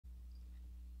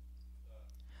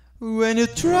When you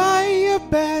try your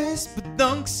best but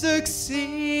don't succeed,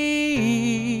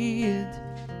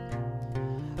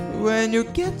 when you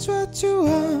get what you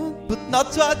want but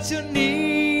not what you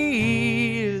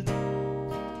need,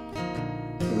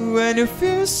 when you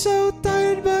feel so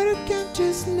tired but you can't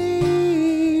just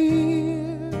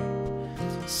sleep,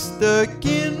 stuck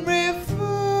in reverse,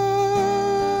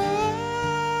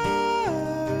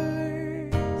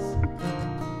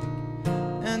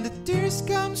 and the tears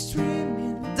come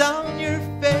streaming down your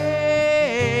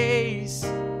face,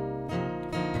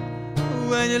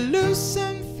 when you lose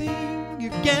something you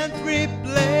can't replace,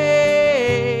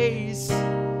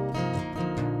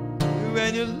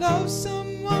 when you love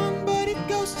someone but it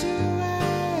goes to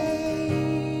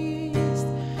waste.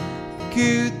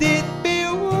 Could it be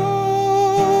worse?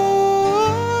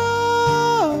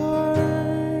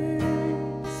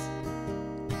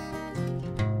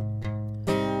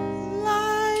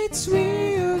 Lights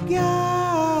will guide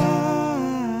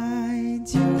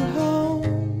you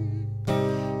home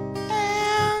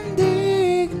and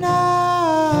ignite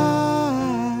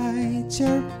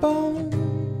your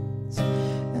bones,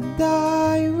 and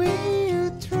I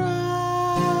will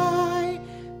try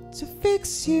to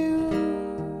fix you.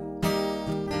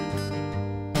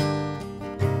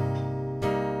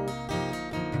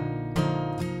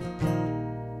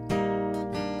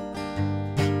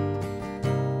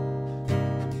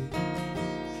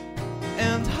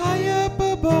 And high up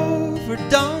above or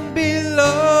down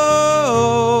below,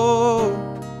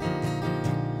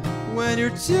 when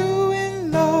you're too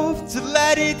in love to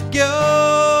let it go.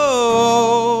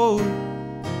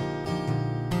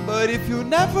 But if you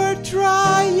never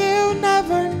try, you'll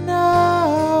never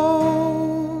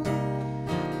know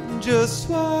just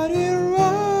what it was.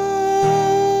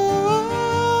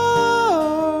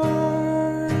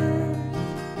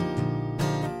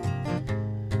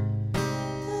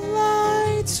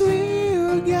 Lights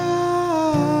will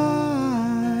guide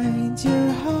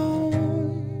your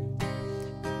home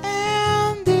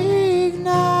and ignite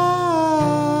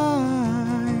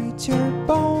your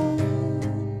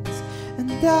bones,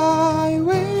 and I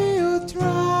will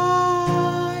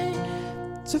try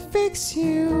to fix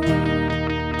you.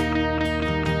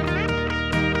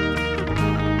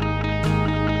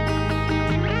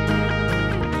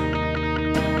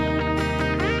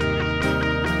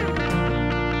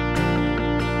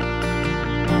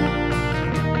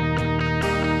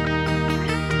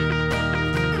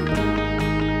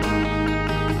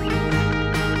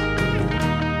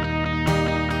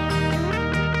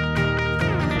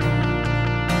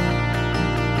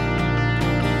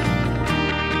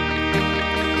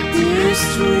 Tears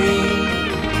stream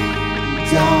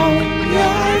down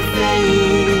your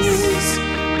face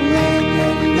when you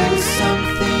lose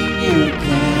something you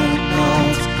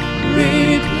cannot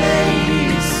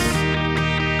replace.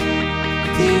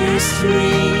 Tears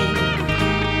stream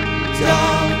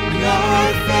down your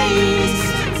face,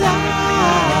 and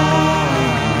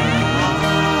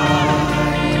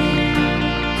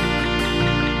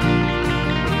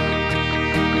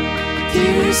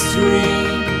tears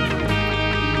stream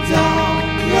down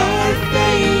your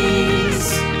face.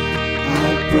 I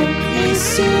promise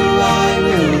you I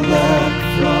will learn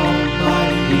from my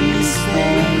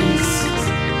mistakes.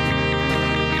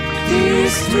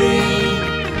 Tears stream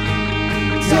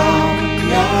down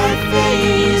your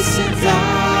face, and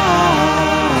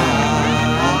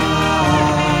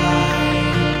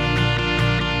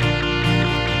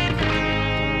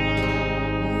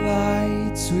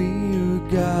lights will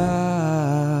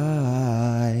guide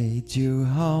you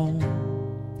home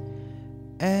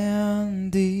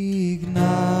and ignite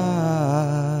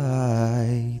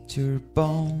your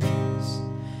bones,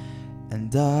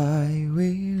 and I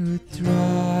will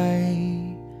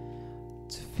try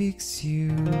to fix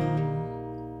you.